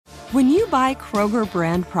When you buy Kroger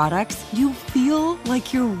brand products, you feel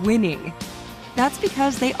like you're winning. That's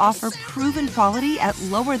because they offer proven quality at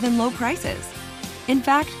lower than low prices. In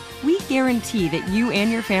fact, we guarantee that you and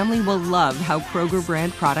your family will love how Kroger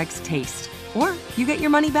brand products taste, or you get your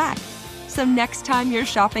money back. So next time you're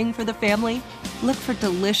shopping for the family, look for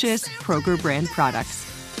delicious Kroger brand products,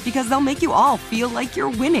 because they'll make you all feel like you're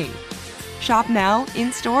winning. Shop now,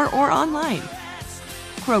 in-store, or online.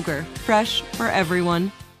 Kroger, fresh for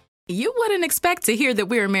everyone. You wouldn't expect to hear that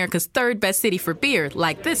we're America's third best city for beer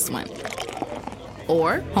like this one.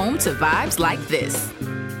 Or home to vibes like this.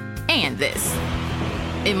 And this.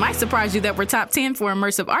 It might surprise you that we're top 10 for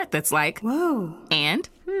immersive art that's like, Whoa. And,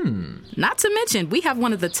 not to mention, we have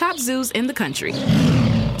one of the top zoos in the country.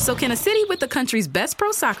 So can a city with the country's best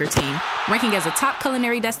pro soccer team, ranking as a top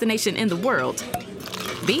culinary destination in the world,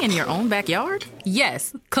 be in your own backyard?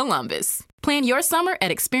 Yes, Columbus. Plan your summer at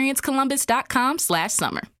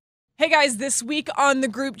experiencecolumbus.com/summer. Hey guys, this week on the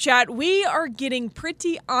group chat, we are getting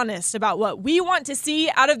pretty honest about what we want to see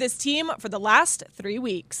out of this team for the last 3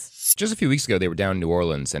 weeks. Just a few weeks ago, they were down in New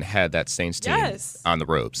Orleans and had that Saints team on the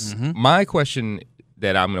ropes. Mm-hmm. My question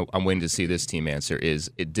that I'm waiting to see this team answer is,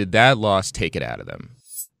 did that loss take it out of them?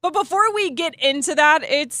 But before we get into that,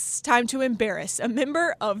 it's time to embarrass a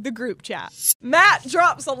member of the group chat. Matt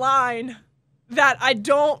drops a line that I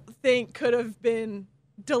don't think could have been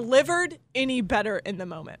delivered any better in the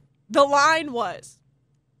moment. The line was,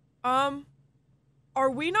 are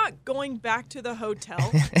we not going back to the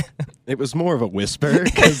hotel? It was more of a whisper.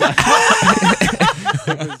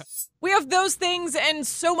 We have those things and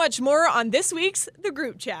so much more on this week's The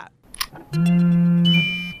Group Chat.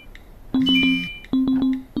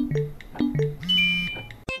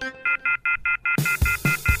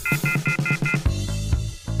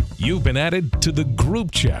 You've been added to The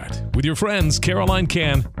Group Chat with your friends Caroline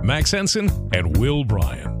Can, Max Henson, and Will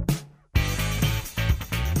Bryan.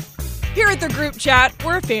 Here at The Group Chat,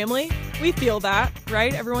 we're a family. We feel that,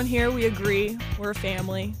 right? Everyone here, we agree. We're a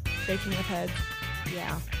family. Shaking with heads.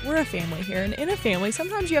 Yeah, we're a family here. And in a family,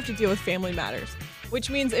 sometimes you have to deal with family matters, which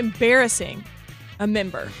means embarrassing a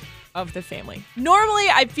member of the family. Normally,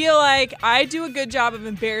 I feel like I do a good job of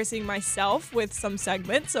embarrassing myself with some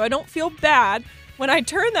segments, so I don't feel bad when I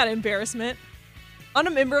turn that embarrassment on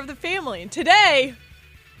a member of the family. And today,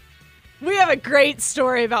 we have a great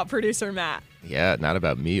story about producer Matt. Yeah, not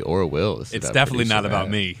about me or Will. It's definitely not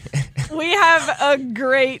about me. We have a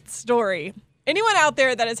great story. Anyone out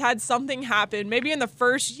there that has had something happen, maybe in the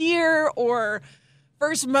first year or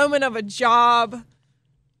first moment of a job,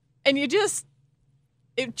 and it just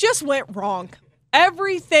went wrong.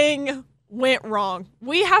 Everything went wrong.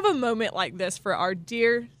 We have a moment like this for our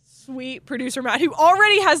dear, sweet producer Matt, who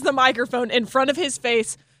already has the microphone in front of his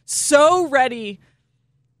face, so ready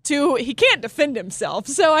to, he can't defend himself.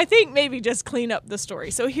 So I think maybe just clean up the story.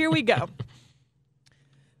 So here we go.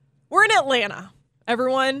 We're in Atlanta,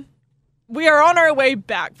 everyone. We are on our way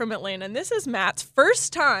back from Atlanta, and this is Matt's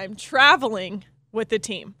first time traveling with the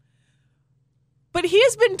team. But he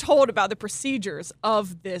has been told about the procedures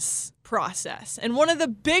of this process. And one of the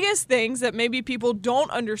biggest things that maybe people don't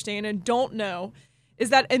understand and don't know is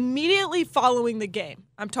that immediately following the game,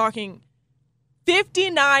 I'm talking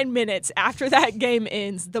 59 minutes after that game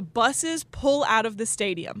ends, the buses pull out of the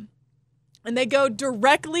stadium and they go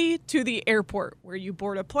directly to the airport where you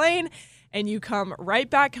board a plane and you come right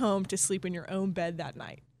back home to sleep in your own bed that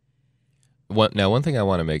night. Now, one thing I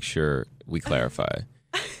want to make sure we clarify.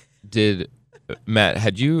 Matt,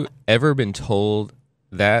 had you ever been told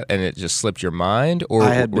that and it just slipped your mind, or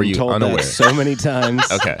I had were been you told unaware? that so many times.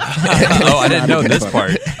 Okay. Oh, I didn't know this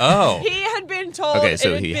part. Oh. He had been told. Okay,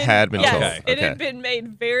 so he had been told. Yes, it had Okay. been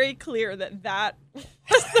made very clear that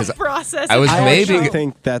was the process. I was of I maybe- actually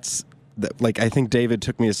think I think David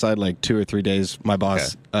took me aside like 2 or 3 days. My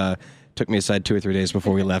boss took me aside 2 or 3 days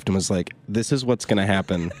before we left and was like, "This is what's going to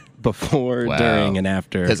happen before, Wow. during, and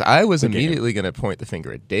after." Because I was the game." immediately going to point the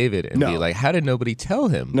finger at David and No. be like, how did nobody tell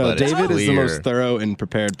him? No, But it's David is the clear. most thorough and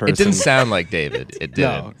prepared person. It didn't sound like David. It did.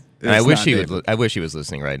 No, And I it's wish not he David. would. I wish he was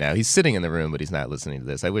listening right now. He's sitting in the room, but he's not listening to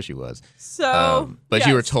this. I wish he was. So, But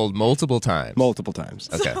you were yes. told multiple times. multiple times.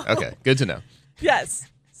 Okay. Okay. Good to know. Yes.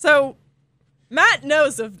 So Matt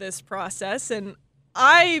knows of this process, and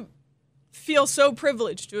I feel so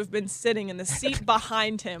privileged to have been sitting in the seat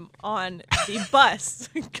behind him on the bus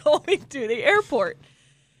going to the airport.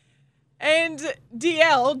 And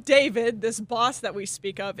DL, David, this boss that we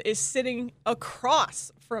speak of, is sitting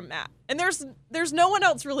across from Matt. And there's no one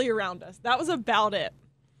else really around us. That was about it.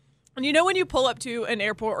 And you know when you pull up to an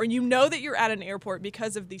airport, or you know that you're at an airport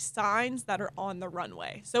because of the signs that are on the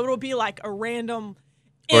runway. So it'll be like a random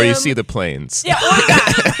Or you M. see the planes. Yeah, or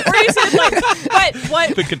that. Or you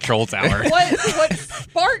The control tower. What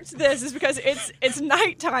sparked this is because it's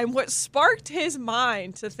nighttime. What sparked his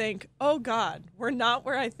mind to think, oh God, we're not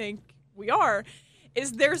where I think we are,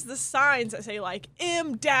 is there's the signs that say like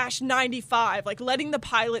M-95, like letting the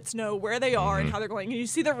pilots know where they are and how they're going. And you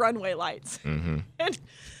see the runway lights. And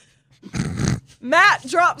Matt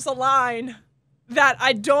drops a line that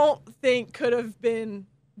I don't think could have been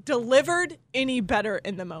delivered any better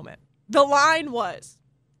in the moment. The line was,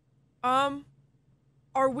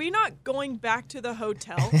 are we not going back to the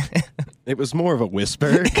hotel? It was more of a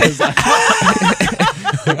whisper because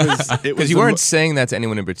you weren't saying that to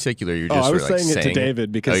anyone in particular. You're just I was like saying it to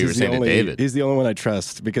David because you were saying to David. He's the only one I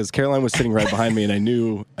trust because Caroline was sitting right behind me and I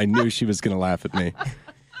knew she was going to laugh at me.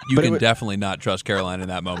 You can definitely not trust Caroline in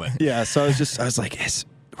that moment. Yeah, so I was like, yes,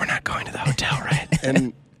 we're not going to the hotel, right?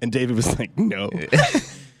 And David was like, no.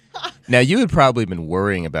 Now, you had probably been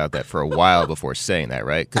worrying about that for a while before saying that,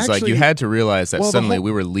 right? Because like you had to realize that suddenly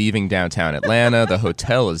we were leaving downtown Atlanta. The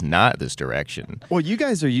hotel is not this direction. Well, you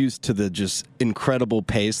guys are used to the just incredible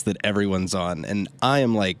pace that everyone's on. And I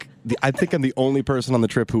am like, I think I'm the only person on the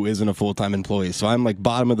trip who isn't a full-time employee. So I'm like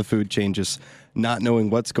bottom of the food chain, just not knowing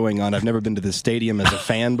what's going on. I've never been to the stadium as a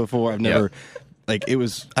fan before. I've never, I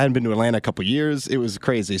hadn't been to Atlanta a couple years. It was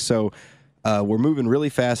crazy. So we're moving really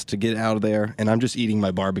fast to get out of there, and I'm just eating my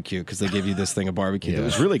barbecue because they gave you this thing of barbecue. That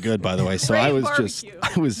was really good, by the way. So Great I was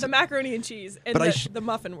barbecue. the macaroni and cheese and the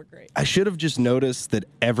muffin were great. I should have just noticed that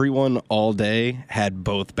everyone all day had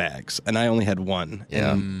both bags, and I only had one.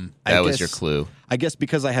 Yeah, that was your clue. I guess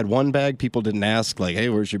because I had one bag, people didn't ask like, "Hey,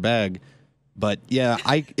 where's your bag?" But yeah,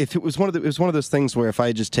 if it was one of those things where if I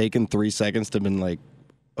had just taken 3 seconds to have been like,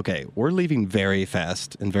 okay, we're leaving very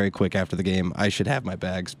fast and very quick after the game, I should have my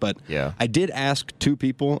bags. But I did ask 2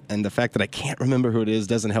 people, and the fact that I can't remember who it is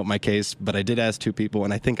doesn't help my case, but I did ask 2 people,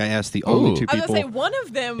 and I think I asked the only 2 people. I was going to say, one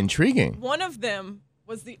of them... Intriguing. One of them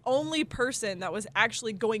was the only person that was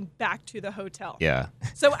actually going back to the hotel. Yeah.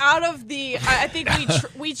 So out of the... I think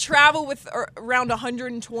we travel with around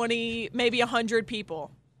 120, maybe 100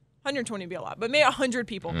 people. 120 would be a lot, but maybe 100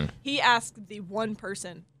 people. He asked the one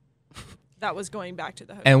person that was going back to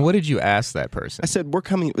the hotel. And what did you ask that person? I said, we're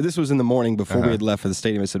coming. This was in the morning before we had left for the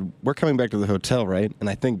stadium. I said, we're coming back to the hotel, right? And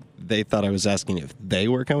I think they thought I was asking if they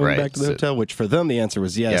were coming back to the hotel, which for them the answer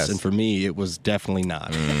was yes. And for me, it was definitely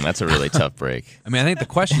not. That's a really tough break. I mean, I think the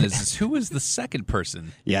question is who was the second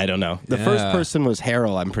person? Yeah, I don't know. The first person was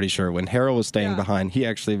Harold, I'm pretty sure. When Harold was staying behind, he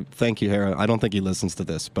actually, thank you, Harold. I don't think he listens to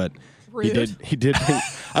this, but Rude. He did. I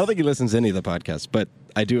don't think he listens to any of the podcasts, but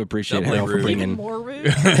I do appreciate Harold for bringing. More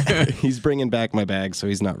rude. He's bringing back my bag, so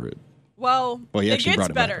he's not rude. Well, he it actually gets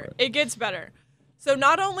brought better. It back. It gets better. So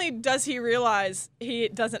not only does he realize he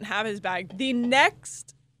doesn't have his bag, the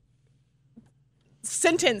next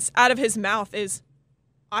sentence out of his mouth is,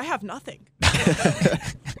 "I have nothing."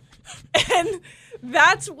 And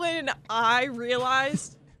that's when I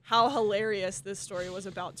realized how hilarious this story was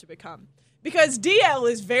about to become. Because DL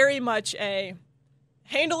is very much a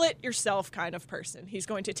handle it yourself kind of person. He's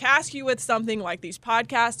going to task you with something like these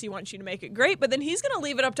podcasts. He wants you to make it great, but then he's going to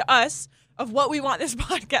leave it up to us of what we want this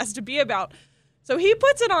podcast to be about. So he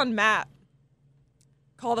puts it on Matt.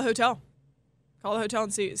 Call the hotel. Call the hotel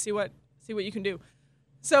and see what you can do.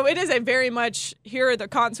 So it is a very much, here are the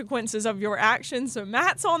consequences of your actions. So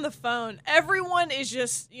Matt's on the phone. Everyone is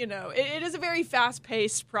just, it is a very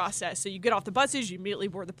fast-paced process. So you get off the buses, you immediately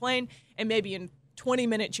board the plane, and maybe in 20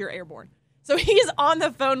 minutes you're airborne. So he's on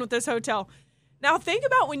the phone with this hotel. Now think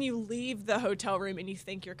about when you leave the hotel room and you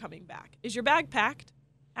think you're coming back. Is your bag packed?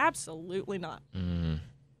 Absolutely not.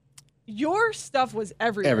 Your stuff was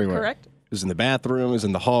everywhere, correct? It was in the bathroom. It was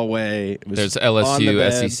in the hallway. It was There's on the LSU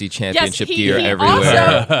bed. SEC championship he gear everywhere.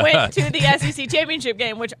 Also went to the SEC championship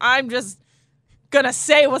game, which I'm just gonna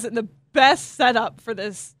say wasn't the best setup for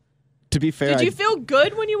this. To be fair, Did you feel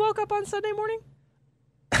good when you woke up on Sunday morning?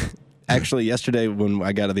 Actually, yesterday when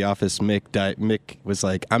I got to the office, Mick was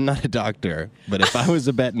like, "I'm not a doctor, but if I was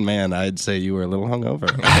a betting man, I'd say you were a little hungover."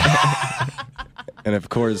 And of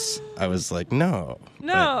course, I was like, "No,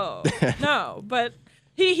 but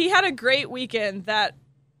he had a great weekend that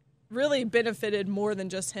really benefited more than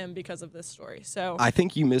just him because of this story." So I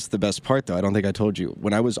think you missed the best part, though. I don't think I told you.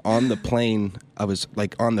 When I was on the plane, I was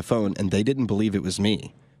like on the phone, and they didn't believe it was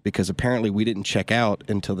me because apparently we didn't check out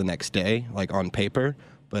until the next day, like on paper.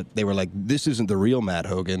 But they were like, "This isn't the real Matt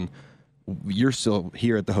Hogan. You're still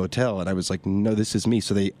here at the hotel." And I was like, "No, this is me."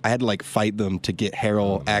 So I had to like fight them to get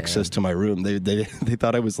Harold access to my room. They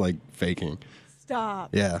thought I was like faking.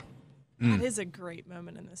 Stop. Yeah. That is a great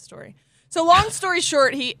moment in this story. So long story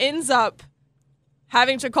short, he ends up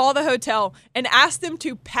having to call the hotel and ask them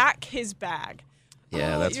to pack his bag.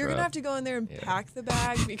 Yeah, that's you're rough. gonna have to go in there and pack the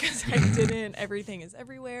bag because I didn't. Everything is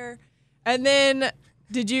everywhere. And then,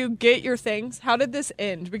 did you get your things? How did this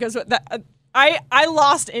end? Because I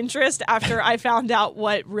lost interest after I found out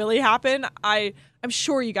what really happened. I'm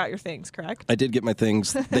sure you got your things, correct? I did get my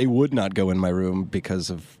things. They would not go in my room because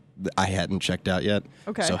of I hadn't checked out yet.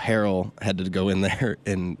 Okay. So Harold had to go in there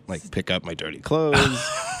and like pick up my dirty clothes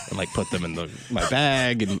and like put them in my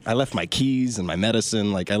bag. And I left my keys and my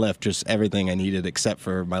medicine. Like I left just everything I needed except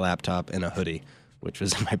for my laptop and a hoodie, which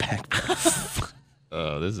was in my backpack.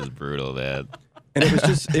 Oh, this is brutal, man. And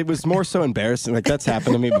it was more so embarrassing. Like that's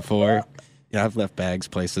happened to me before. Yeah, I've left bags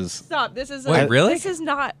places. Stop. This is Wait, really? This is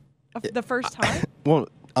not the first time. Well,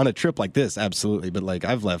 on a trip like this, absolutely. But like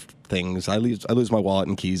I've left things. I lose my wallet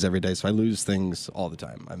and keys every day, so I lose things all the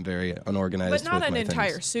time. I'm very unorganized. But not with an my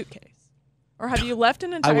entire things. suitcase. Or have you left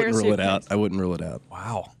an entire I wouldn't suitcase? rule it out. I wouldn't rule it out.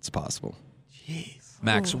 Wow. It's possible.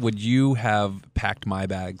 Max, would you have packed my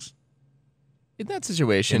bags? In that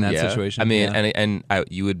situation, In that yeah. situation, I mean, yeah.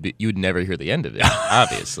 you would never hear the end of it,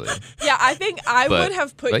 obviously. Yeah, I think I But- would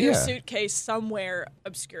have put but your yeah. suitcase somewhere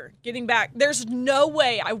obscure. Getting back, there's no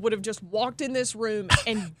way I would have just walked in this room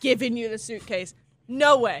and given you the suitcase.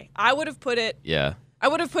 No way. I would have put it. Yeah. I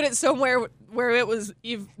would have put it somewhere where it was.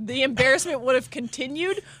 The embarrassment would have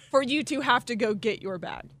continued for you to have to go get your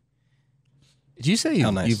bag. Did you say How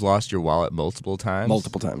nice. you've lost your wallet multiple times?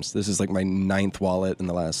 Multiple times. This is like my 9th wallet in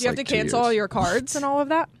the last. Do you have like, to 2 cancel all years. your cards and all of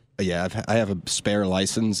that? Yeah, I have a spare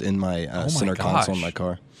license in my center console in my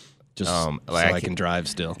car, just like so I I can- can drive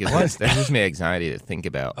still. Because that gives me anxiety to think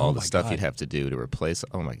about all the my stuff God. you'd have to do to replace.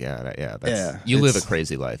 Oh my God, Yeah, you live a it's-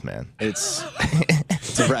 crazy life, man. It's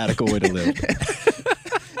a radical way to live.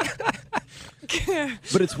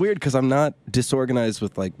 But it's weird because I'm not disorganized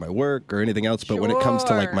with like my work or anything else. But when it comes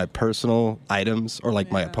to like Sure. my personal items or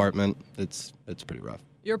like my apartment, it's pretty rough.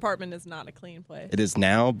 Your apartment is not a clean place. It is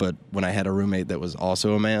now, but when I had a roommate that was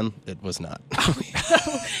also a man, it was not.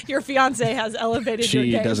 Your fiance has elevated your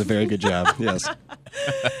She game. does a very good job. Yes.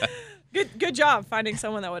 Good job finding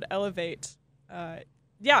someone that would elevate.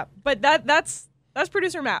 Yeah, but that's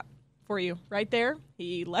producer Matt for you right there.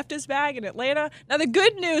 He left his bag in Atlanta. Now the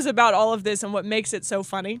good news about all of this and what makes it so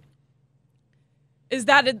funny is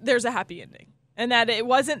that there's a happy ending and that it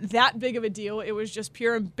wasn't that big of a deal. It was just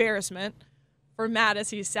pure embarrassment for Matt as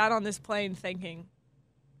he sat on this plane thinking,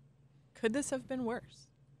 could this have been worse?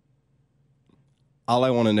 All I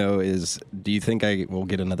want to know is, do you think I will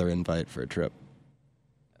get another invite for a trip?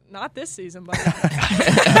 Not this season, but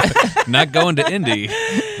Not going to Indy.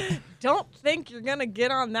 don't think you're going to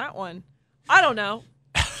get on that one. I don't know.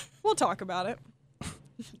 We'll talk about it.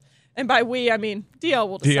 And by we, I mean DL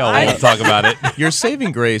will decide. DL won't talk about it. Your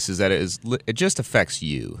saving grace is that it just affects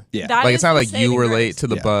you. Yeah. That Like is it's not the like you saving were grace. late to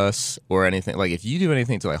the Yeah. bus or anything. Like if you do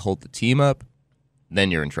anything to like hold the team up, then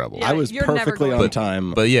you're in trouble. Yeah, I was you're never perfectly going on to.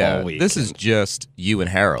 time. But yeah, all week. this is just you and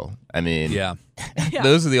Harold. I mean, Yeah. Yeah.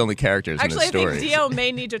 those are the only characters Actually, I in this story. think DL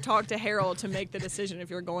may need to talk to Harold to make the decision if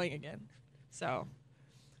you're going again. So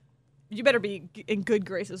you better be in good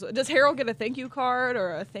graces. Does Harold get a thank you card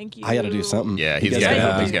or a thank you? I got to do something. Yeah, He he's does getting,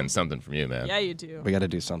 that. Yeah. he's getting something from you, man. Yeah, you do. We got to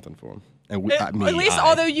do something for him. And At least,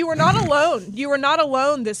 although you were not alone. You were not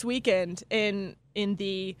alone this weekend in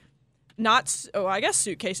the I guess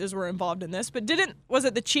suitcases were involved in this, but was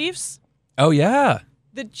it the Chiefs? Oh, yeah.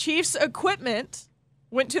 The Chiefs' equipment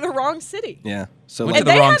went to the wrong city. Yeah. So Went like, to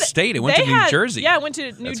the they wrong had- state. It went they to New had- Jersey. Yeah, it went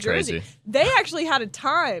to New That's Jersey. crazy. They actually had a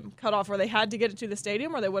time cut off where they had to get it to the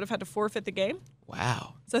stadium or they would have had to forfeit the game.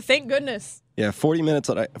 Wow. So thank goodness. yeah, 40 minutes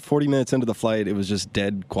into the flight, it was just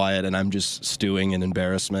dead quiet, and I'm just stewing in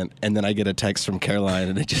embarrassment. And then I get a text from Caroline,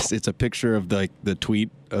 and it's a picture of the tweet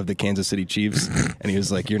of the Kansas City Chiefs, and he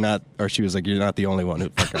was like, she was like, you're not the only one who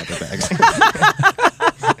forgot the bags.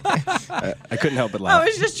 I couldn't help but I laugh.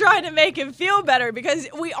 was just trying to make him feel better because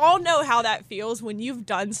we all know how that feels when you've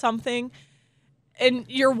done something and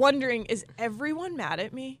you're wondering, is everyone mad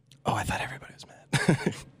at me? Oh, I thought everybody was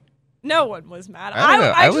mad. No one was mad. I don't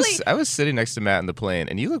know. Actually, I was sitting next to Matt in the plane,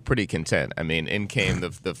 and you look pretty content. I mean, in came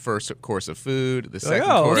the first course of food, the second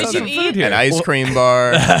course, Did you and eat? an ice cream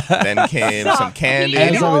bar, then came some candy. He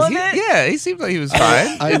ate all of He- it? Yeah, he seemed like he was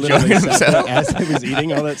fine. I enjoying literally sat himself. there as I was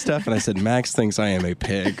eating all that stuff, and I said, Max thinks I am a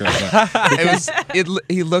pig right now.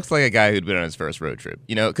 He looked like a guy who'd been on his first road trip,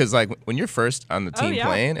 you know, because like when you're first on the team yeah.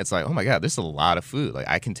 plane, it's like, oh my God, this is a lot of food. Like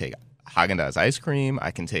I can take Haagen-Dazs ice cream, I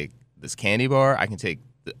can take this candy bar, I can take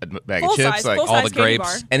a bag of chips, like full-size all the candy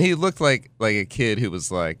grapes. bar. And he looked like a kid who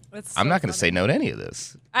was like, That's I'm so not going to funny. say no to any of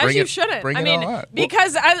this. As Bring you it- shouldn't. Bring I it mean, all out.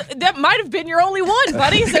 because that might have been your only one,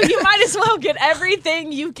 buddy. So you might as well get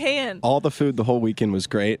everything you can. All the food the whole weekend was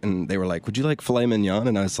great, and they were like, would you like filet mignon?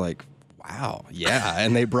 And I was like, wow, yeah.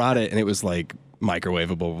 And they brought it, and it was like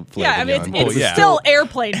microwavable. Yeah, I mean, mignon. it's still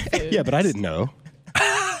airplane food. Yeah, but I didn't know.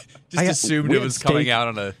 Just assumed it was coming out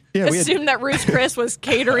on a. Yeah, Assumed that Ruth's Chris was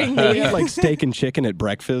catering we had the. like steak and chicken at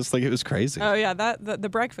breakfast. Like, it was crazy. Oh yeah, the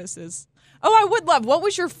breakfast is. Oh, I would love. What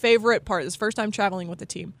was your favorite part? This first time traveling with the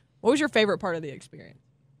team. What was your favorite part of the experience?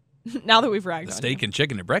 Now that we've ragged The on steak you. and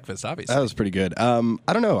chicken at breakfast, obviously. That was pretty good. I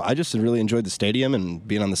don't know. I just really enjoyed the stadium and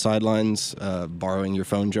being on the sidelines, borrowing your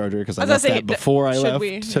phone charger because I left that before I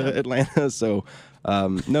left to Atlanta. So,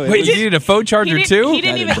 no. Wait, you needed a phone charger too? He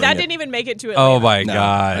didn't even. That didn't even make it to Atlanta. Oh my No,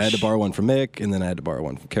 gosh! I had to borrow one from Mick, and then I had to borrow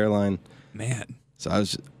one from Caroline. Man. So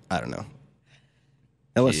I don't know.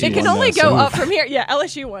 LSU It can won, only though, go so up from here. Yeah,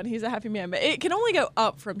 LSU won. He's a happy man, but it can only go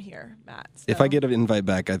up from here, Matt. So. If I get an invite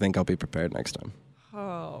back, I think I'll be prepared next time.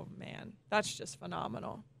 Oh man, that's just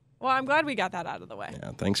phenomenal. Well, I'm glad we got that out of the way.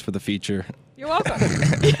 Yeah, thanks for the feature. You're welcome.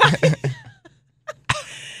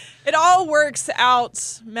 It all works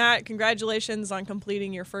out. Matt, congratulations on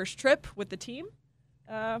completing your first trip with the team.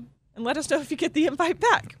 And let us know if you get the invite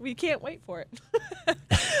back. We can't wait for it.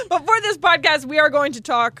 But for this podcast, we are going to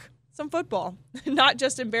talk some football, not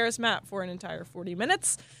just embarrass Matt for an entire 40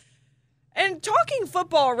 minutes. And talking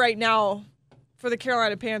football right now for the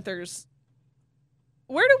Carolina Panthers,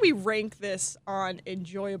 where do we rank this on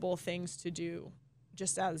enjoyable things to do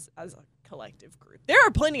just as a collective group? There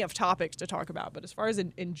are plenty of topics to talk about, but as far as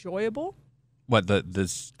enjoyable, What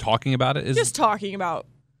this talking about it is just talking about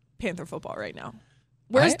Panther football right now.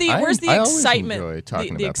 Where's the I excitement? always enjoy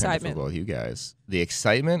talking the about Panther excitement. football with you guys. The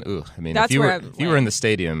excitement, ooh, I mean, That's if you where were I'm if you were in the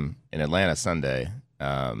stadium in Atlanta Sunday,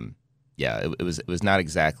 yeah, it was not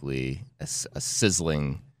exactly a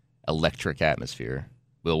sizzling, electric atmosphere.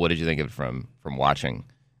 Will, what did you think of it from watching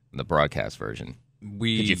the broadcast version?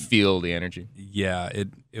 Did you feel the energy? Yeah,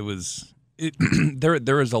 it was.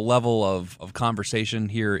 There is a level of conversation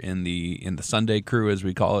here in the Sunday crew, as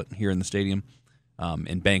we call it, here in the stadium,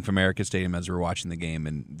 in Bank of America Stadium, as we were watching the game,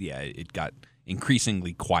 and yeah, it got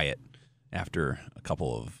increasingly quiet after a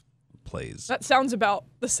couple of plays. That sounds about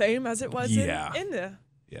the same as it was Yeah. in the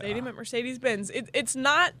Yeah. stadium at Mercedes-Benz. It's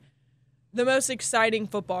not the most exciting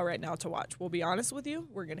football right now to watch. We'll be honest with you.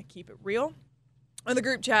 We're going to keep it real on the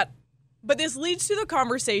group chat. But this leads to the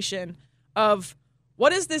conversation of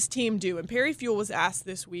what does this team do? And Perry Fuel was asked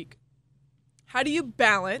this week, how do you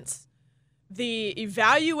balance the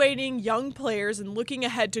evaluating young players and looking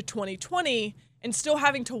ahead to 2020 and still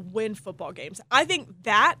having to win football games? I think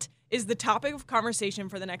that is the topic of conversation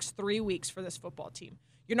for the next 3 weeks for this football team.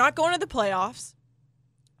 You're not going to the playoffs.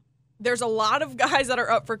 There's a lot of guys that are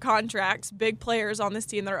up for contracts, big players on this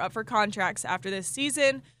team that are up for contracts after this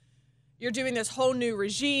season. You're doing this whole new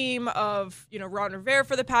regime of, Ron Rivera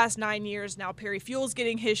for the past 9 years. Now Perry Fuel's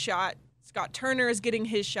getting his shot. Scott Turner is getting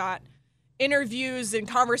his shot. Interviews and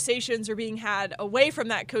conversations are being had away from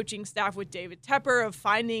that coaching staff with David Tepper of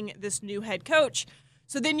finding this new head coach.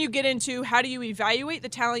 So then you get into how do you evaluate the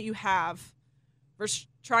talent you have versus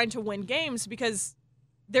trying to win games, because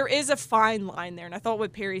there is a fine line there. And I thought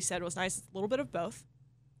what Perry said was nice. It's a little bit of both.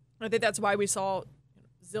 I think that's why we saw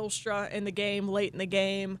Zylstra in the game, late in the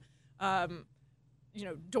game.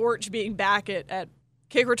 Dortch being back at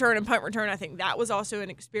kick return and punt return. I think that was also an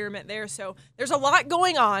experiment there. So there's a lot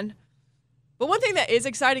going on. But one thing that is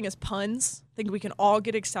exciting is puns. I think we can all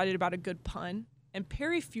get excited about a good pun. And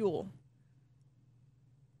Perry Fuel,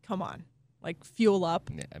 come on. Like, fuel up.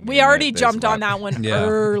 Yeah, I mean, we already there's jumped a lot- on that one Yeah.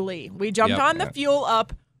 early. We jumped Yep. on the fuel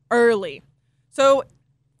up early. So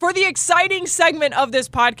for the exciting segment of this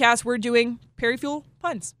podcast, we're doing Perry Fuel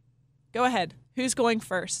puns. Go ahead. Who's going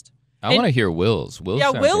first? I want to hear Will's.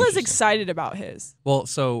 Yeah, sounds Will is interesting. excited about his. Well,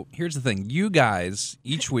 so here's the thing: you guys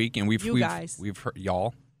each week, and we've heard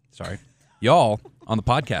y'all on the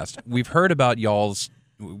podcast. We've heard about y'all's.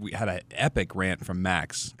 We had an epic rant from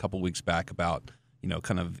Max a couple weeks back about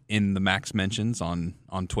kind of in the Max mentions on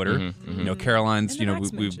Twitter. Mm-hmm, Caroline's. In the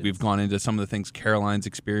Max mentions. We've gone into some of the things Caroline's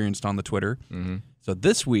experienced on the Twitter. Mm-hmm. So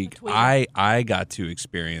this week, Tweet. I got to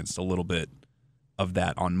experience a little bit of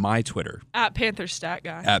that on my Twitter. At Panther Stat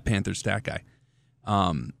Guy. At Panther Stat Guy.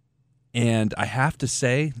 And I have to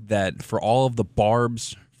say that for all of the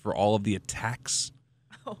barbs, for all of the attacks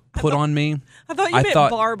put on me. I thought you meant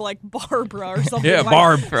Barb, like Barbara or something. Yeah, like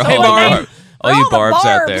Barb. So Hey, when Barb. they- All you the barbs out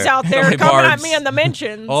barbs there. out there Hey, coming at barbs. me in the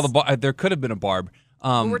mentions. There could have been a barb.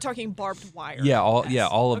 We're talking barbed wire. Yeah, all of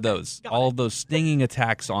Okay, those. got All it. of those stinging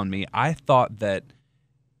attacks on me. I thought that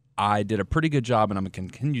I did a pretty good job, and I'm going to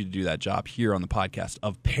continue to do that job here on the podcast,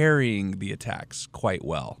 of parrying the attacks quite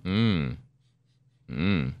well. Oh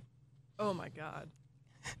my God.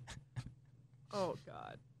 Oh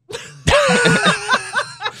God.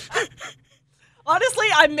 Honestly,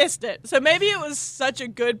 I missed it. So maybe it was such a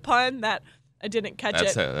good pun that I didn't catch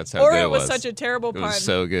it. That's how or good it it was such a terrible It pun. was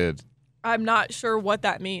so good. I'm not sure what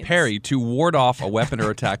that means. Parry, to ward off a weapon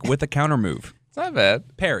or attack with a counter move. It's not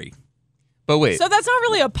bad. Parry. But wait. So that's not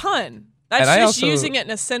really a pun. That's And I just also- using it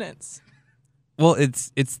in a sentence. Well,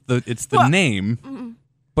 it's the Well, name,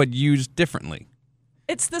 but used differently.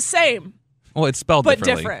 It's the same, Well, it's spelled but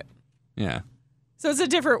differently. different. Yeah. So it's a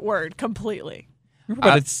different word completely.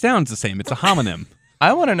 But it sounds the same. It's a homonym.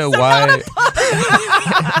 I want to know why.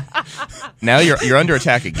 Now you're under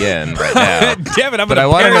attack again right now. Damn it, I'm But going I to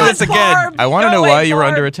wanna parry know- this again. Barb. I want to Go know away, why you were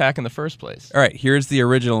Barb. under attack in the first place. All right, here's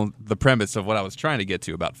the premise of what I was trying to get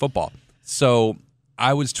to about football. So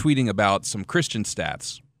I was tweeting about some Christian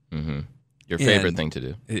stats. Your favorite And- thing to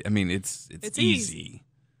do. I mean, it's It's easy.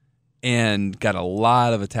 And got a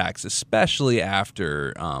lot of attacks, especially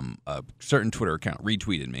after a certain Twitter account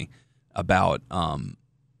retweeted me about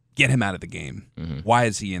get him out of the game. Why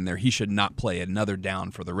is he in there? He should not play another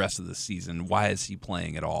down for the rest of the season. Why is he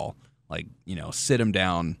playing at all? Like, sit him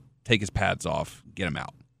down, take his pads off, get him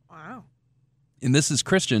out. Wow. And this is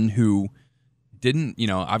Christian, who didn't,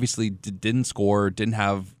 obviously didn't score,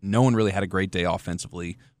 no one really had a great day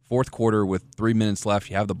offensively. Fourth quarter with 3 minutes left,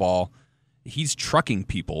 you have the ball. He's trucking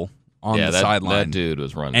people on the sideline. That dude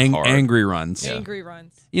was running hard. Angry runs. Angry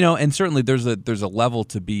runs. And certainly there's a level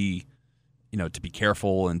to be, to be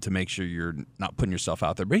careful and to make sure you're not putting yourself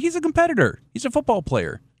out there. But he's a competitor. He's a football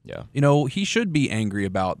player. Yeah. He should be angry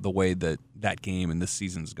about the way that game and this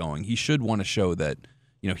season's going. He should want to show that,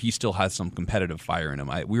 he still has some competitive fire in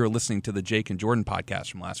him. We were listening to the Jake and Jordan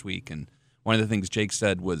podcast from last week, and one of the things Jake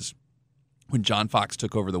said was when John Fox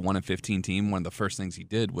took over the 1-15 team, one of the first things he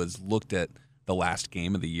did was looked at the last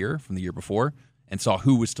game of the year from the year before and saw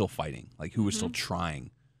who was still fighting, like who was still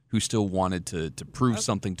trying, who still wanted to prove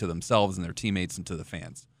something to themselves and their teammates and to the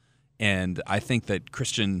fans. And I think that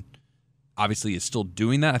Christian obviously is still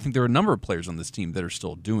doing that. I think there are a number of players on this team that are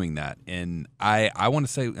still doing that. And I want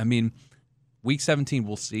to say, week 17,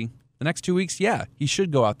 we'll see. The next 2 weeks, yeah, he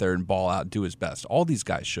should go out there and ball out, do his best. All these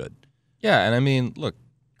guys should. Yeah, and look,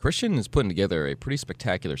 Christian is putting together a pretty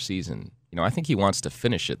spectacular season. I think he wants to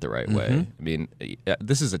finish it the right way.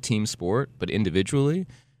 This is a team sport, but individually,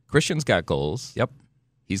 Christian's got goals. Yep.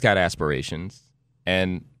 He's got aspirations.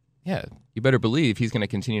 And, yeah, you better believe he's going to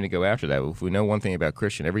continue to go after that. If we know one thing about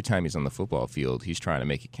Christian, every time he's on the football field, he's trying to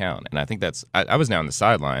make it count. And I think that's – I was now on the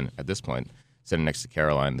sideline at this point, sitting next to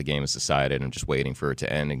Caroline. The game is decided. I'm just waiting for it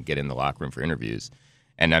to end and get in the locker room for interviews.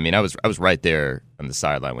 And, I was right there on the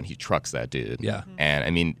sideline when he trucks that dude. Yeah.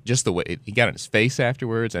 And, just the way – he got in his face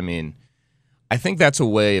afterwards. I think that's a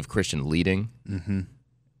way of Christian leading.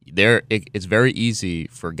 It's very easy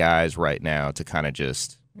for guys right now to kind of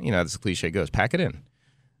just, as the cliche goes, pack it in.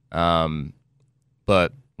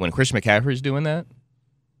 But when Christian McCaffrey's doing that,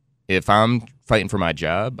 if I'm fighting for my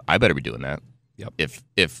job, I better be doing that. Yep.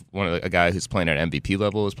 If a guy who's playing at MVP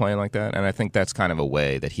level is playing like that, and I think that's kind of a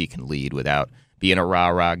way that he can lead without being a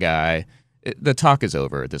rah-rah guy. The talk is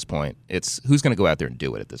over at this point. It's who's going to go out there and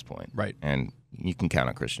do it at this point. Right. And you can count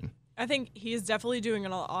on Christian. I think he is definitely doing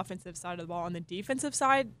it on the offensive side of the ball. On the defensive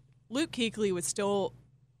side, Luke Kuechly was still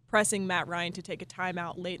pressing Matt Ryan to take a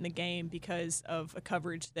timeout late in the game because of a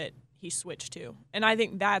coverage that he switched to. And I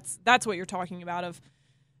think that's what you're talking about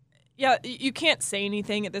you can't say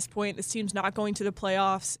anything at this point. This team's not going to the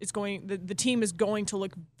playoffs. The team is going to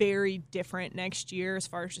look very different next year as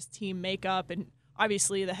far as just team makeup and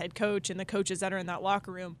obviously the head coach and the coaches that are in that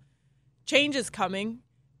locker room. Change is coming,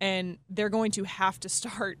 and they're going to have to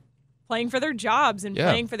start playing for their jobs and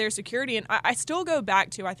playing for their security. And I still go back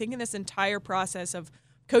to, I think in this entire process of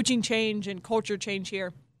coaching change and culture change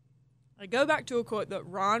here, I go back to a quote that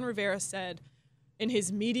Ron Rivera said in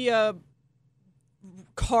his media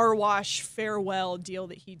car wash farewell deal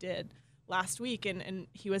that he did last week. And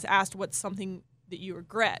he was asked what's something that you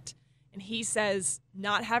regret. And he says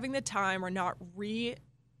not having the time or not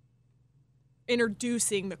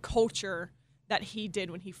reintroducing the culture that he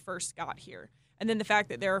did when he first got here. And then the fact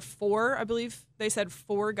that there are 4, I believe they said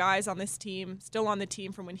 4 guys on this team, still on the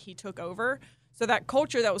team from when he took over. So that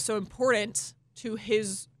culture that was so important to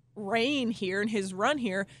his reign here and his run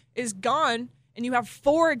here is gone. And you have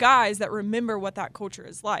 4 guys that remember what that culture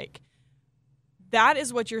is like. That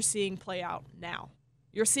is what you're seeing play out now.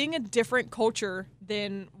 You're seeing a different culture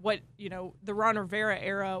than what, the Ron Rivera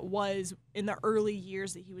era was in the early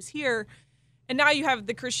years that he was here. And now you have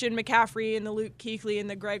the Christian McCaffrey and the Luke Kuechly and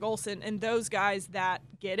the Greg Olsen and those guys that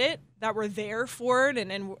get it, that were there for it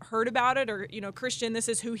and heard about it. Or, Christian, this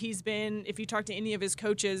is who he's been. If you talk to any of his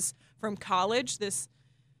coaches from college, this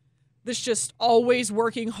that's just always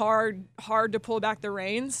working hard to pull back the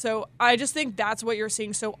reins. So I just think that's what you're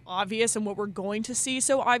seeing so obvious, and what we're going to see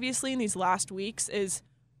so obviously in these last weeks is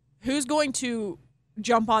who's going to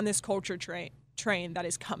jump on this culture train that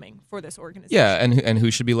is coming for this organization. Yeah, and who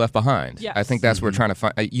should be left behind. Yes. I think that's what we're trying to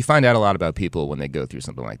find. You find out a lot about people when they go through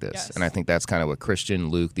something like this. Yes. And I think that's kind of what Christian,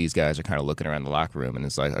 Luke, these guys are kind of looking around the locker room, and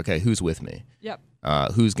it's like, okay, who's with me? Yep.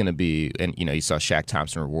 Who's going to be, and you saw Shaq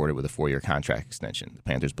Thompson rewarded with a 4-year contract extension. The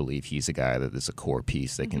Panthers believe he's a guy that is a core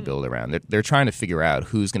piece they can build around. They're trying to figure out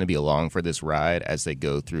who's going to be along for this ride as they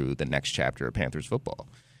go through the next chapter of Panthers football.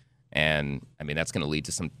 And, I mean, that's going to lead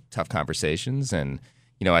to some tough conversations. And,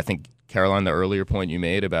 I think, Caroline, the earlier point you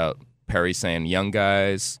made about Perry saying young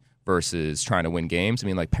guys versus trying to win games, I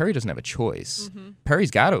mean, like, Perry doesn't have a choice.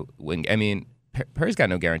 Perry's got to win. I mean, Perry's got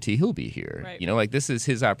no guarantee he'll be here. Right. Like, this is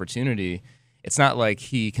his opportunity. It's not like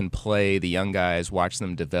he can play the young guys, watch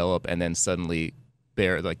them develop, and then suddenly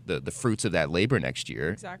bear like the fruits of that labor next year.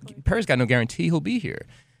 Exactly. Perry's got no guarantee he'll be here.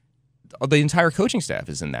 The entire coaching staff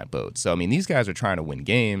is in that boat. So I mean, these guys are trying to win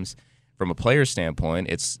games. From a player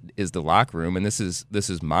standpoint, is the locker room, and this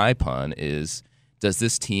is my pun, is does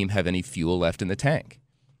this team have any fuel left in the tank?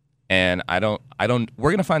 And I don't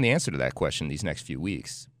we're gonna find the answer to that question these next few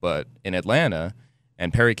weeks. But in Atlanta,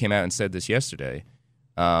 and Perry came out and said this yesterday,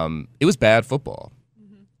 it was bad football.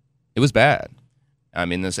 It was bad. I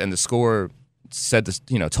mean, the score said this,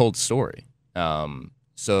 told the story.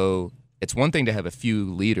 So it's one thing to have a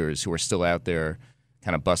few leaders who are still out there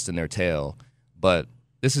kind of busting their tail, but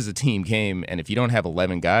this is a team game, and if you don't have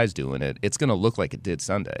 11 guys doing it, it's going to look like it did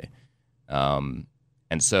Sunday. And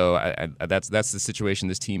so that's the situation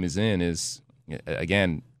this team is in. Is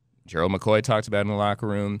again, Gerald McCoy talked about in the locker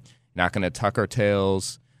room. Not going to tuck our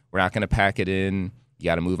tails. We're not going to pack it in. You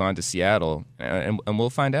got to move on to Seattle, and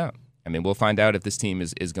we'll find out. I mean, we'll find out if this team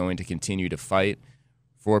is going to continue to fight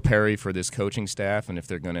for Perry, for this coaching staff, and if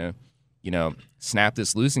they're going to, snap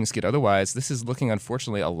this losing skid. Otherwise, this is looking,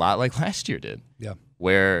 unfortunately, a lot like last year did. Yeah.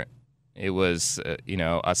 Where it was,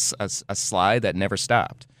 a slide that never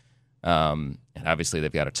stopped. And obviously,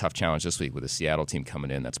 they've got a tough challenge this week with a Seattle team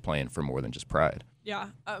coming in that's playing for more than just pride. Yeah.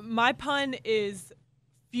 My pun is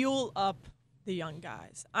fuel up the young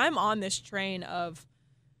guys. I'm on this train of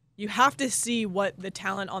you have to see what the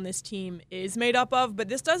talent on this team is made up of, but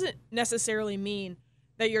this doesn't necessarily mean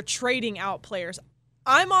that you're trading out players.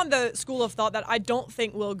 I'm on the school of thought that I don't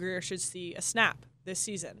think Will Grier should see a snap this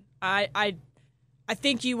season. I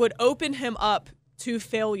think you would open him up to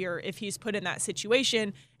failure if he's put in that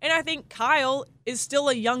situation. And I think Kyle is still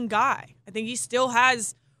a young guy. I think he still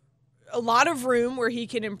has a lot of room where he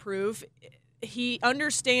can improve. He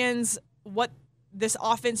understands what this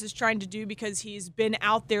offense is trying to do because he's been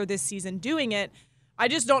out there this season doing it. I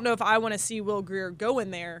just don't know if I want to see Will Grier go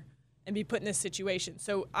in there and be put in this situation.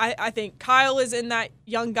 So I think Kyle is in that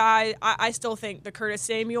young guy. I still think the Curtis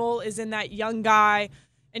Samuel is in that young guy.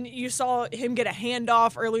 And you saw him get a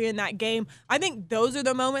handoff early in that game. I think those are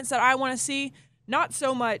the moments that I want to see. Not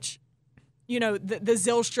so much, the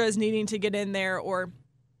Zylstras needing to get in there or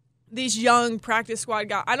these young practice squad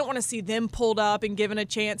guys. I don't want to see them pulled up and given a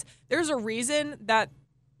chance. There's a reason that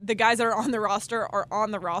the guys that are on the roster are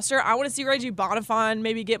on the roster. I want to see Reggie Bonifant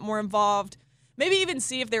maybe get more involved. Maybe even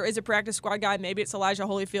see if there is a practice squad guy. Maybe it's Elijah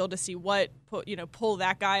Holyfield to see pull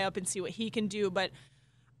that guy up and see what he can do. But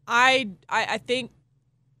I think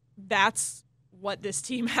that's what this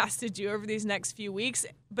team has to do over these next few weeks.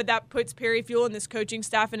 But that puts Perry Fewell and this coaching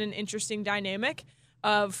staff in an interesting dynamic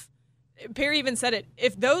of Perry even said it.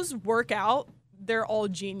 If those work out, they're all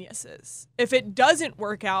geniuses. If it doesn't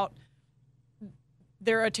work out,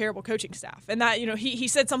 they're a terrible coaching staff. And that, he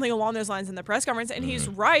said something along those lines in the press conference, and he's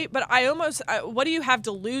right. But what do you have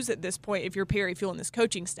to lose at this point if you're Perry Fewell and this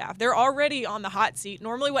coaching staff? They're already on the hot seat.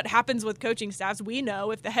 Normally what happens with coaching staffs, we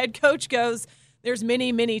know if the head coach goes, there's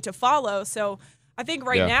many to follow. So I think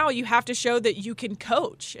now you have to show that you can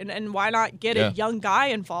coach. And why not get a young guy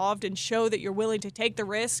involved and show that you're willing to take the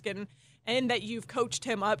risk and that you've coached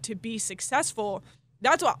him up to be successful.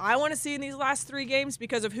 That's what I want to see in these last 3 games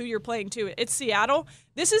because of who you're playing too. It's Seattle.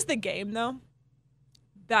 This is the game, though,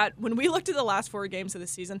 that when we looked at the last 4 games of the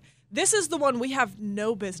season, this is the one we have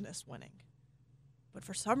no business winning. But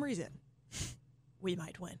for some reason, we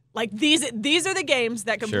might win. Like these are the games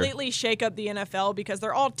that completely shake up the NFL because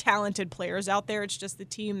they're all talented players out there. It's just the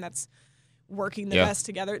team that's working the best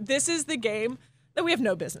together. This is the game that we have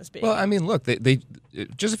no business being. Well, I mean, look, they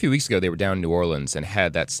just a few weeks ago they were down in New Orleans and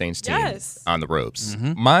had that Saints team on the ropes.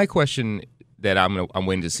 My question that I'm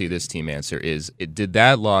waiting to see this team answer is: did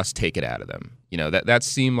that loss take it out of them? That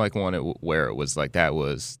seemed like one where it was like that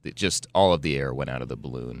was just all of the air went out of the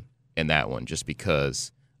balloon in that one, just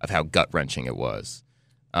because how gut-wrenching it was.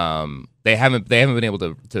 They haven't been able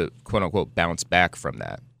to quote unquote bounce back from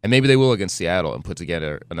that, and maybe they will against Seattle and put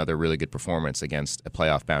together another really good performance against a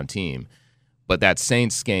playoff-bound team. But that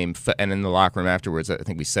Saints game, and in the locker room afterwards, I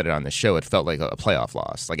think we said it on the show, it felt like a playoff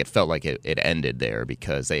loss. Like it felt like it ended there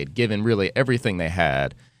because they had given really everything they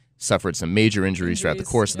had, suffered some major injuries throughout the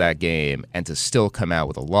course of that game, and to still come out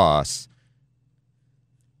with a loss.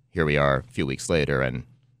 Here we are a few weeks later, and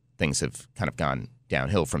things have kind of gone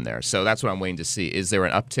downhill from there. So that's what I'm waiting to see. Is there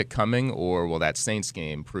an uptick coming, or will that Saints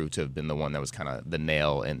game prove to have been the one that was kind of the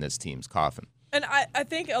nail in this team's coffin? And I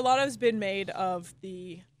think a lot has been made of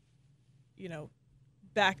the,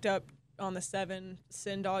 backed up on the 7,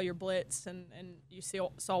 send all your blitz, and you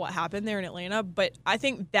saw what happened there in Atlanta. But I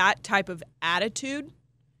think that type of attitude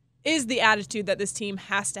is the attitude that this team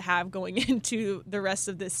has to have going into the rest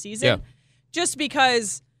of this season. Yeah. Just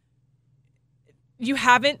because you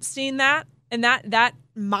haven't seen that, and that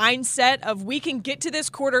mindset of we can get to this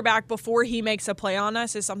quarterback before he makes a play on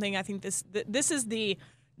us is something I think this is the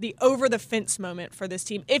over the fence moment for this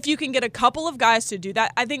team. If you can get a couple of guys to do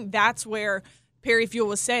that, I think that's where Perry Fewell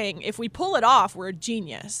was saying, if we pull it off, we're a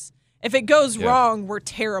genius. If it goes wrong, we're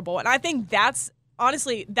terrible. And I think that's,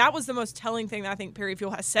 honestly, that was the most telling thing that I think Perry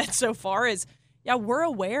Fewell has said so far is, we're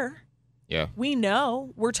aware. Yeah. We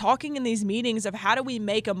know. We're talking in these meetings of how do we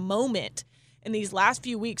make a moment in these last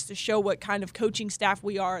few weeks to show what kind of coaching staff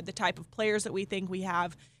we are, the type of players that we think we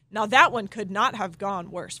have. Now, that one could not have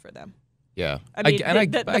gone worse for them. Yeah. I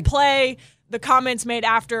mean, the play, the comments made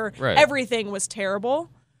after, everything was terrible.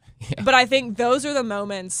 Yeah. But I think those are the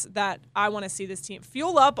moments that I want to see this team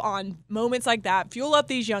fuel up on moments like that, fuel up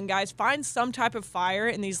these young guys, find some type of fire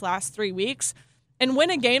in these last 3 weeks, and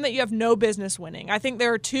win a game that you have no business winning. I think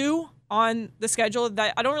there are 2 on the schedule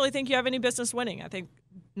that I don't really think you have any business winning. I think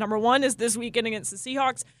number 1 is this weekend against the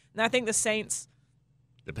Seahawks, and I think the Saints.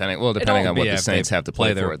 Depending on what the Saints have to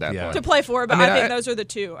play for at that point. To play for, but I think those are the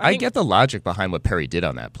 2. I get the logic behind what Perry did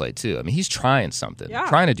on that play, too. I mean, he's trying something,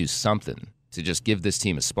 trying to do something to just give this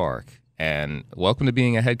team a spark. And welcome to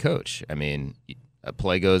being a head coach. I mean, a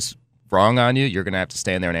play goes wrong on you, you're going to have to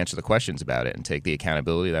stand there and answer the questions about it and take the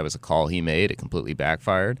accountability. That was a call he made. It completely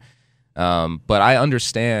backfired. But I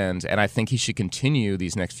understand, and I think he should continue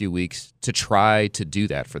these next few weeks to try to do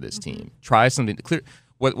that for this team. Try something to clear.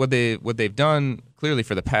 What they've done clearly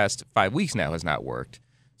for the past 5 weeks now has not worked.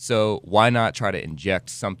 So why not try to inject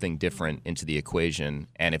something different into the equation?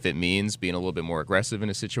 And if it means being a little bit more aggressive in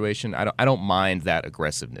a situation, I don't mind that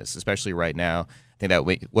aggressiveness, especially right now. I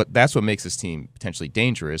think that's what makes this team potentially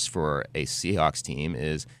dangerous for a Seahawks team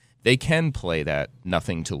is they can play that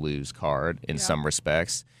nothing to lose card in some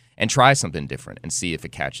respects and try something different and see if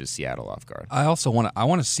it catches Seattle off guard. I also want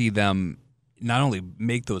to see them not only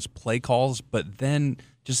make those play calls, but then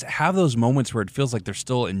just have those moments where it feels like they're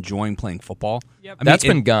still enjoying playing football. Yep. That's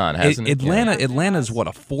been gone, hasn't it? Atlanta's what,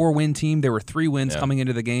 a 4-win team? There were 3 wins coming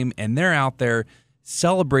into the game, and they're out there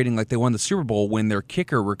celebrating like they won the Super Bowl when their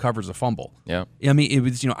kicker recovers a fumble. Yeah. I mean, it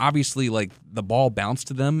was, obviously like the ball bounced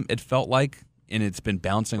to them, it felt like, and it's been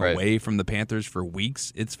bouncing away from the Panthers for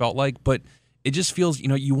weeks, it's felt like. But it just feels,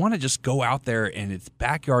 you want to just go out there and it's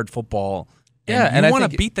backyard football. And you want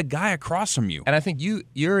to beat the guy across from you. And I think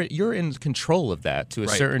you're in control of that to a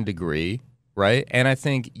certain degree, right? And I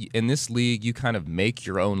think in this league, you kind of make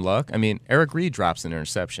your own luck. I mean, Eric Reed drops an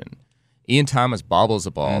interception. Ian Thomas bobbles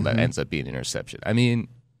a ball that ends up being an interception. I mean,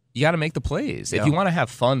 you got to make the plays. If you want to have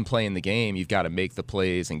fun playing the game, you've got to make the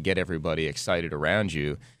plays and get everybody excited around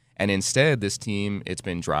you. And instead, this team, it's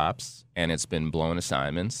been drops, and it's been blown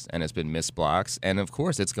assignments, and it's been missed blocks. And, of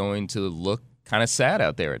course, it's going to look kind of sad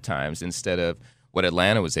out there at times instead of what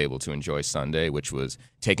Atlanta was able to enjoy Sunday, which was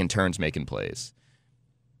taking turns making plays.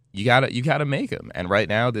 You gotta make them. And right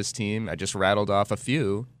now, this team, I just rattled off a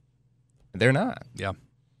few, they're not. Yeah.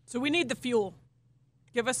 So we need the fuel.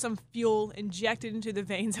 Give us some fuel injected into the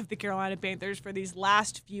veins of the Carolina Panthers for these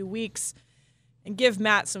last few weeks and give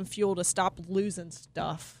Matt some fuel to stop losing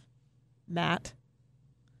stuff. Matt.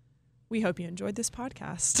 We hope you enjoyed this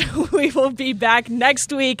podcast. We will be back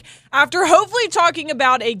next week after hopefully talking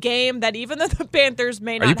about a game that even though the Panthers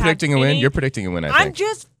may not have Are you predicting a win? You're predicting a win, I think.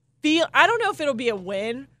 I don't know if it'll be a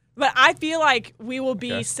win, but I feel like we will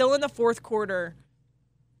be still in the fourth quarter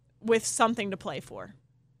with something to play for.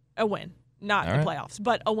 A win. Not the playoffs,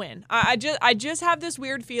 but a win. I just have this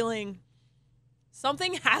weird feeling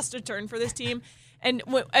something has to turn for this team. And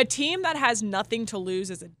a team that has nothing to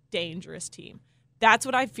lose is a dangerous team. That's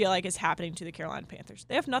what I feel like is happening to the Carolina Panthers.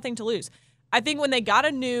 They have nothing to lose. I think when they got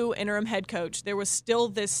a new interim head coach, there was still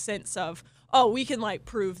this sense of, we can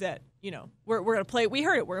prove that, we're going to play. We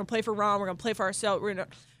heard it. We're going to play for Ron. We're going to play for ourselves.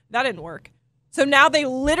 That didn't work. So now they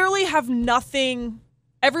literally have nothing.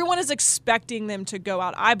 Everyone is expecting them to go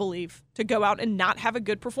out, I believe, to go out and not have a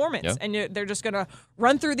good performance. Yeah. And they're just going to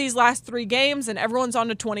run through these last 3 games and everyone's on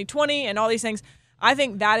to 2020 and all these things. I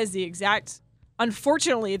think that is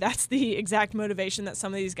unfortunately, that's the exact motivation that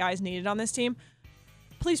some of these guys needed on this team.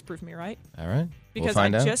 Please prove me right. All right. Because we'll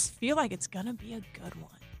find out. Just feel like it's going to be a good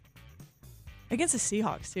one. Against the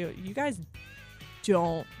Seahawks, too. You guys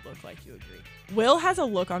don't look like you agree. Will has a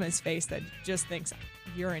look on his face that just thinks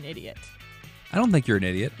you're an idiot. I don't think you're an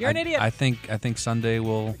idiot. You're an idiot. I think Sunday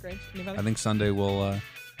will. Anybody? I think Sunday will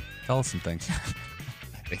tell us some things.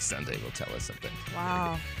 I think Sunday will tell us something.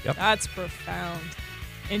 Wow. Yep. That's profound.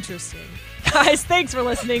 Interesting. Guys, thanks for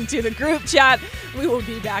listening to the group chat. We will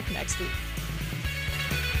be back next week.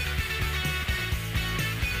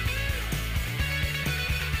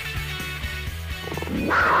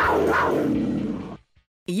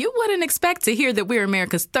 You wouldn't expect to hear that we're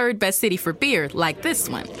America's 3rd best city for beer like this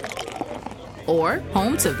one. Or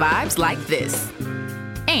home to vibes like this.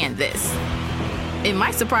 And this. It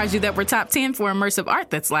might surprise you that we're top 10 for immersive art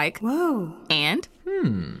that's like, whoa. And,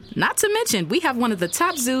 not to mention, we have one of the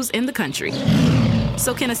top zoos in the country.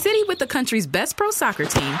 So can a city with the country's best pro soccer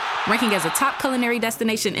team, ranking as a top culinary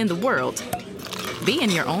destination in the world, be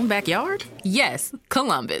in your own backyard? Yes,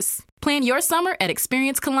 Columbus. Plan your summer at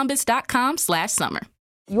experiencecolumbus.com/summer.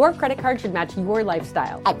 Your credit card should match your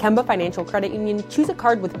lifestyle. At Kemba Financial Credit Union, choose a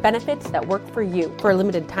card with benefits that work for you. For a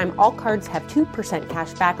limited time, all cards have 2%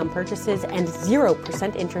 cash back on purchases and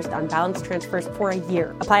 0% interest on balance transfers for a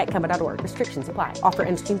year. Apply at Kemba.org. Restrictions apply. Offer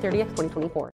ends June 30th, 2024.